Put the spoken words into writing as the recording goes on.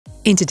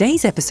In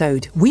today's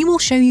episode, we will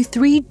show you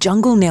 3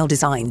 jungle nail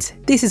designs.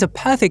 This is a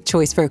perfect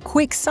choice for a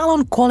quick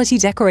salon quality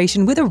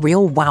decoration with a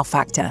real wow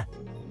factor.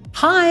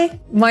 Hi,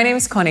 my name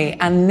is Connie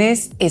and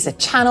this is a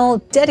channel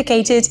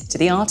dedicated to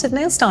the art of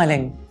nail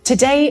styling.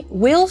 Today,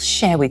 we'll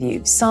share with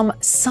you some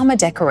summer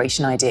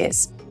decoration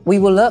ideas. We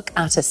will look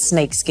at a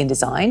snakeskin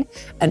design,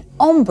 an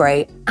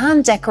ombre,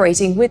 and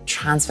decorating with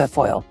transfer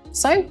foil.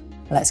 So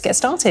let's get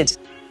started.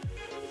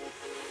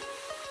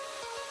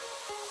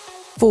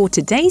 For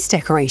today's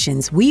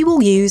decorations, we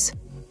will use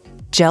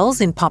gels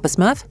in Papa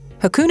Smurf,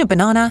 Hakuna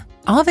Banana,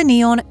 Ava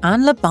Neon,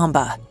 and La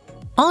Bamba,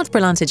 Art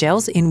Brillante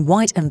gels in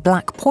white and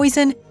black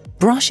poison,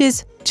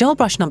 brushes, gel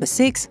brush number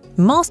 6,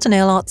 Master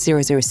Nail Art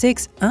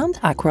 006, and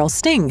Aquarelle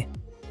Sting,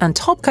 and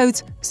top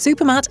coats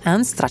Super Matte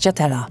and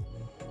Stracciatella.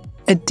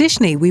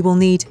 Additionally, we will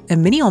need a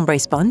mini ombre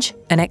sponge,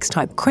 an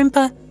X-type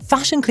crimper,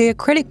 fashion clear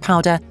acrylic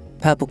powder,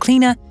 purple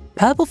cleaner,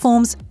 purple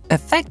forms,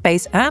 effect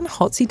base, and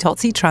Hotsy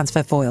Totsy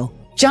transfer foil.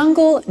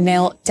 Jungle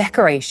nail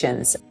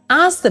decorations,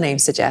 as the name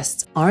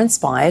suggests, are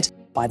inspired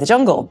by the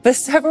jungle. For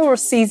several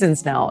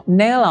seasons now,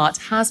 nail art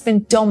has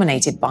been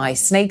dominated by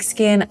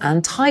snakeskin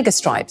and tiger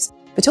stripes,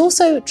 but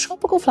also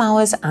tropical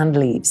flowers and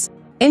leaves.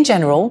 In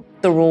general,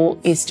 the rule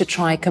is to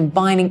try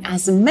combining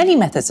as many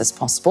methods as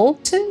possible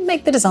to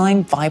make the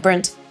design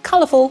vibrant,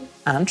 colorful,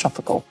 and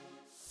tropical.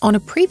 On a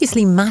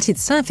previously matted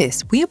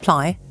surface, we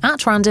apply,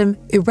 at random,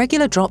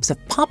 irregular drops of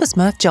Papa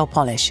Smurf gel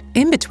polish.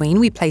 In between,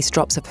 we place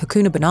drops of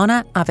Hakuna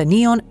Banana, Ava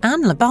Neon,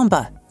 and La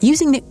Bamba.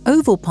 Using the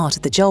oval part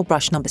of the gel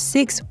brush number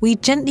 6, we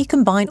gently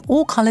combine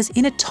all colors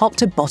in a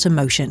top-to-bottom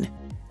motion.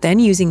 Then,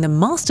 using the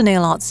Master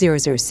Nail Art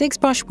 006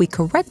 brush, we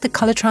correct the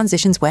color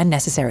transitions where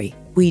necessary.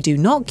 We do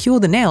not cure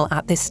the nail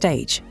at this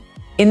stage.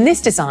 In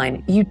this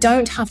design, you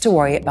don't have to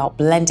worry about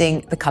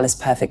blending the colors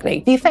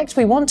perfectly. The effect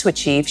we want to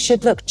achieve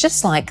should look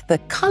just like the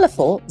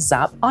colorful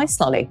Zap Ice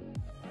Lolly.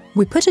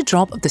 We put a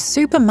drop of the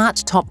Super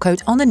Matte top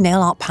coat on the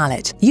nail art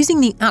palette.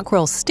 Using the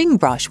Aquarelle Sting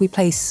brush, we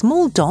place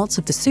small dots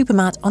of the Super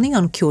Matte on the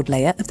uncured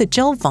layer of the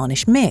gel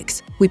varnish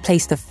mix. We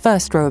place the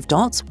first row of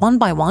dots one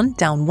by one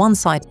down one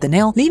side of the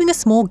nail, leaving a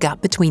small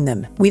gap between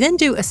them. We then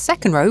do a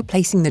second row,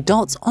 placing the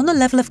dots on the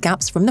level of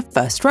gaps from the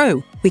first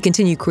row. We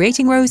continue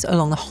creating rows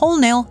along the whole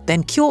nail,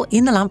 then cure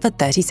in the lamp for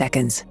 30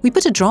 seconds. We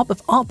put a drop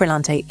of Art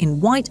Brillante in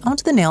white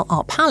onto the nail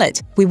art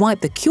palette. We wipe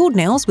the cured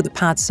nails with a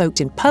pad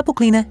soaked in purple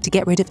cleaner to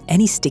get rid of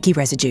any sticky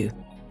residue.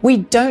 We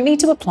don't need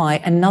to apply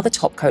another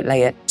top coat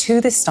layer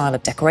to this style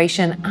of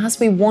decoration as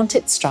we want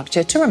its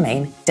structure to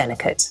remain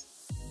delicate.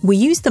 We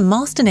use the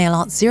Master Nail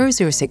Art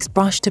 006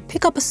 brush to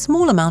pick up a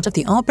small amount of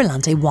the Art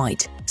Brillante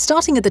white.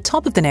 Starting at the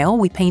top of the nail,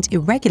 we paint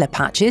irregular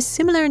patches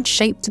similar in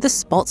shape to the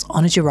spots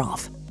on a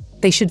giraffe.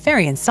 They should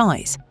vary in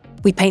size.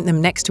 We paint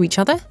them next to each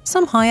other,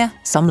 some higher,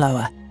 some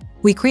lower.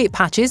 We create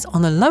patches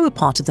on the lower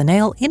part of the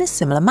nail in a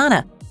similar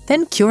manner,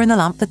 then cure in the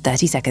lamp for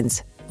 30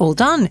 seconds. All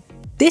done!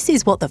 This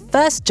is what the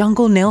first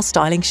jungle nail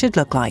styling should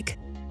look like.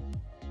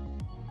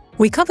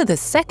 We cover the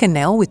second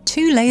nail with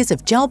 2 layers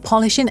of gel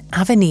polish in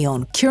Ava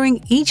Neon,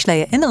 curing each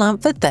layer in the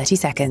lamp for 30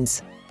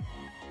 seconds.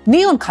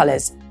 Neon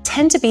colors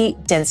tend to be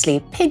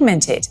densely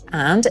pigmented,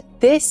 and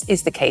this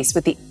is the case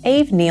with the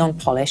Ave Neon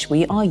polish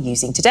we are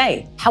using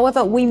today.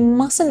 However, we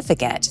mustn't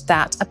forget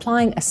that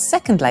applying a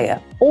second layer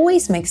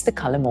always makes the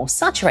color more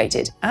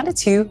saturated and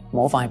its hue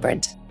more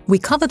vibrant. We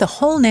cover the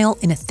whole nail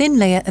in a thin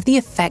layer of the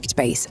effect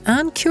base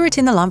and cure it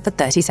in the lamp for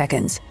 30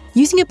 seconds.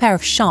 Using a pair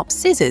of sharp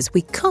scissors,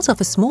 we cut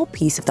off a small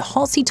piece of the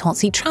Hotsy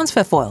Totsy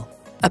transfer foil.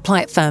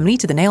 Apply it firmly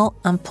to the nail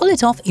and pull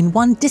it off in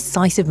one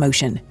decisive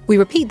motion. We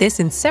repeat this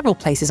in several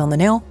places on the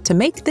nail to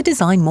make the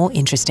design more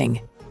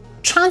interesting.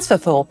 Transfer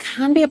foil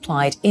can be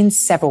applied in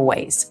several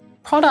ways.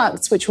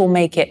 Products which will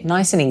make it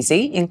nice and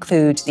easy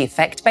include the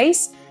effect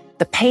base,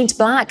 the paint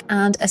black,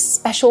 and a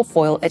special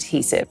foil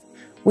adhesive.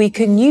 We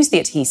can use the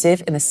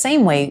adhesive in the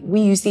same way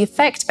we use the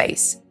effect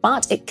base,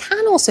 but it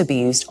can also be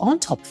used on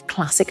top of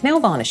classic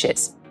nail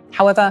varnishes.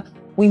 However,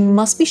 we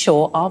must be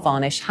sure our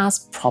varnish has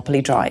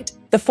properly dried.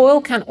 The foil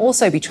can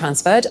also be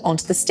transferred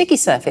onto the sticky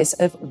surface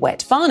of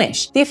wet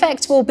varnish. The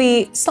effect will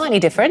be slightly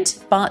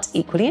different, but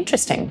equally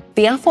interesting.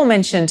 The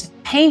aforementioned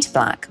paint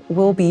black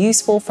will be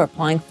useful for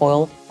applying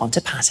foil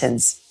onto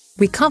patterns.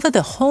 We cover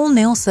the whole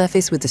nail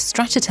surface with the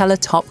Stracciatella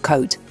top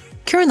coat.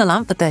 Cure in the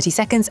lamp for 30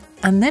 seconds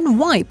and then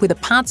wipe with a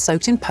pad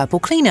soaked in purple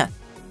cleaner.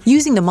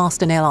 Using the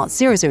Master Nail Art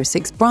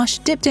 006 brush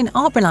dipped in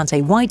Art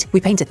Brillante white, we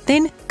paint a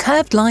thin,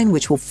 curved line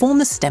which will form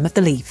the stem of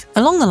the leaf.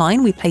 Along the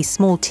line, we place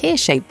small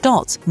tear-shaped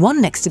dots,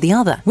 one next to the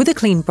other. With a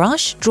clean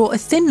brush, draw a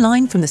thin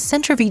line from the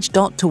center of each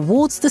dot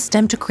towards the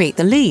stem to create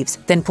the leaves.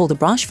 Then pull the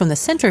brush from the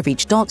center of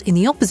each dot in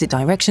the opposite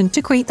direction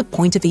to create the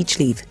point of each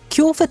leaf.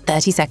 Cure for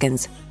 30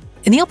 seconds.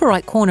 In the upper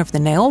right corner of the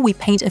nail, we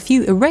paint a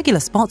few irregular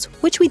spots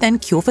which we then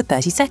cure for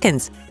 30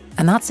 seconds.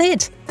 And that's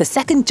it! The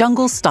second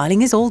jungle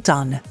styling is all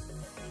done.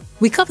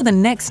 We cover the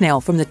next nail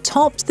from the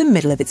top to the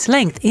middle of its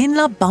length in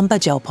La Bamba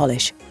gel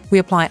polish. We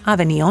apply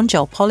Ava Neon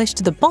gel polish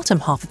to the bottom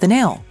half of the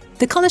nail.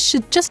 The colors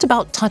should just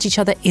about touch each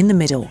other in the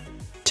middle.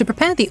 To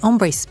prepare the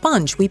ombre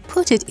sponge, we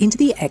put it into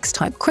the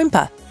X-type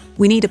crimper.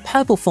 We need a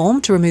purple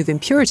form to remove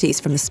impurities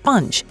from the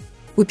sponge.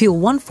 We peel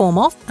one form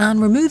off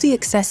and remove the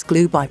excess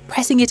glue by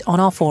pressing it on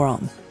our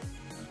forearm.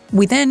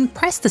 We then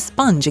press the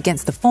sponge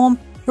against the form,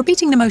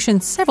 repeating the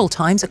motion several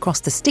times across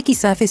the sticky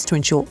surface to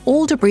ensure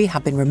all debris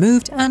have been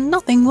removed and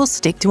nothing will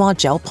stick to our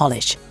gel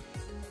polish.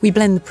 We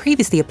blend the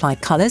previously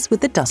applied colours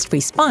with the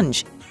dust-free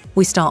sponge.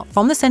 We start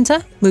from the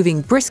centre,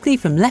 moving briskly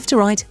from left to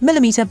right,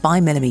 millimetre by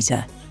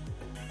millimetre.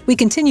 We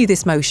continue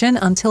this motion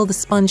until the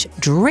sponge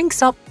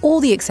drinks up all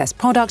the excess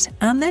product,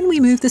 and then we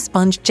move the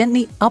sponge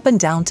gently up and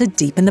down to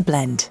deepen the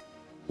blend.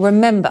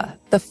 Remember,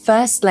 the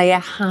first layer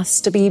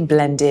has to be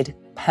blended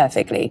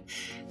perfectly.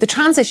 The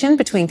transition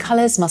between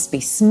colours must be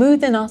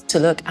smooth enough to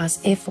look as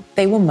if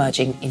they were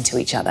merging into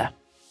each other.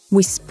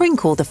 We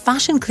sprinkle the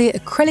Fashion Clear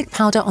acrylic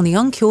powder on the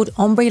uncured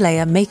ombre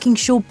layer, making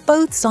sure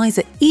both sides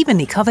are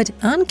evenly covered,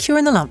 and cure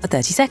in the lamp for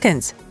 30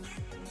 seconds.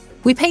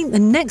 We paint the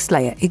next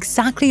layer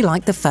exactly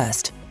like the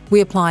first.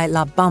 We apply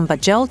La Bamba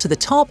gel to the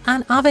top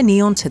and Ave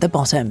Neon to the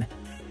bottom.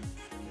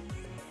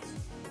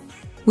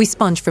 We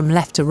sponge from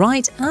left to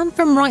right and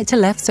from right to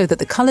left so that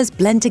the colours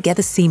blend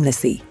together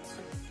seamlessly.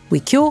 We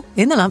cure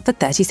in the lamp for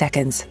 30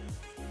 seconds.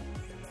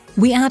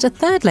 We add a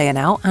third layer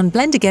now and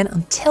blend again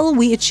until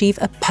we achieve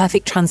a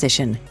perfect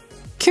transition.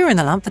 Cure in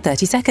the lamp for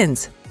 30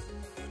 seconds.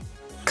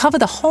 Cover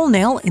the whole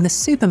nail in the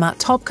super matte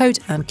top coat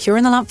and cure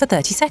in the lamp for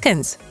 30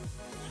 seconds.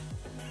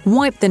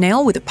 Wipe the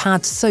nail with a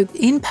pad soaked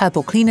in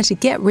purple cleaner to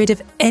get rid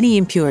of any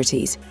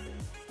impurities.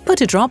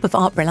 Put a drop of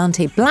Art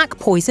Brillante Black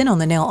Poison on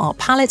the nail art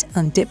palette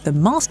and dip the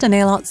Master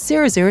Nail Art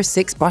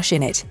 006 brush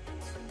in it.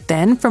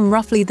 Then, from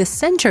roughly the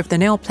centre of the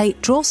nail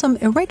plate, draw some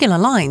irregular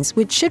lines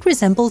which should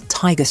resemble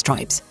tiger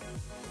stripes.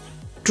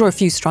 Draw a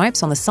few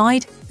stripes on the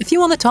side, a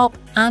few on the top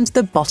and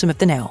the bottom of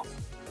the nail.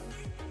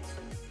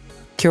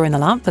 Cure in the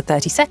lamp for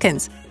 30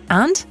 seconds,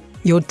 and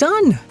you're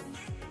done!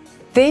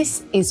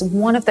 This is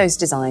one of those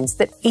designs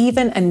that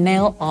even a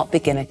nail art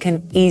beginner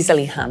can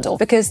easily handle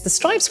because the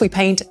stripes we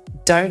paint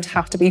don't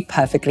have to be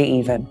perfectly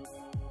even.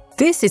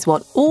 This is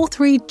what all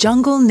 3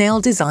 jungle nail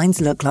designs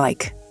look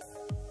like.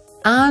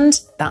 And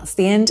that's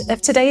the end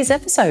of today's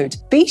episode.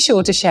 Be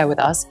sure to share with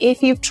us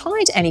if you've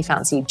tried any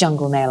fancy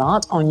jungle nail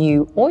art on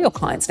you or your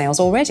clients' nails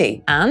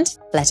already. And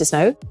let us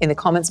know in the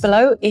comments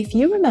below if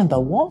you remember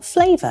what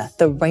flavour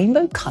the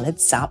rainbow-coloured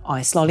Sap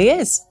Ice Lolly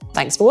is.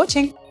 Thanks for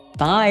watching.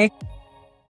 Bye.